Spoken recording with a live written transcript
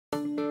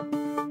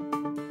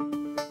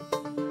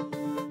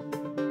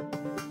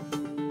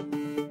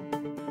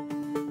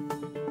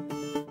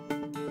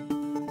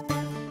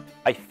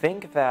I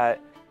think that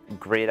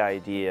great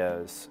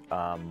ideas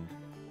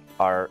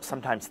are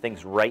sometimes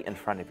things right in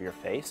front of your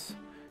face.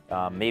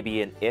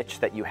 Maybe an itch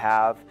that you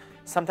have.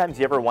 Sometimes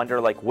you ever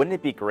wonder, like, wouldn't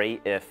it be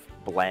great if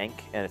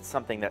blank, and it's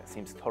something that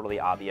seems totally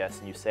obvious,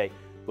 and you say,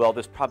 well,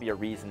 there's probably a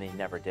reason they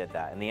never did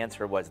that. And the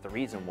answer was, the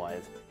reason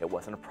was, it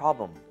wasn't a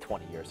problem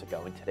 20 years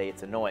ago, and today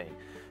it's annoying.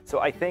 So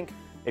I think,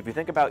 if you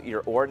think about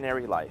your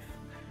ordinary life,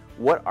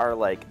 what are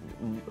like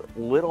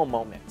little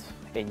moments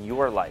in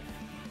your life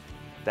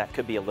that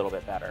could be a little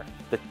bit better?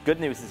 The good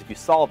news is if you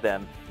solve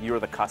them, you're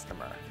the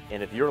customer.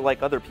 And if you're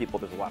like other people,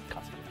 there's a lot of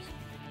customers.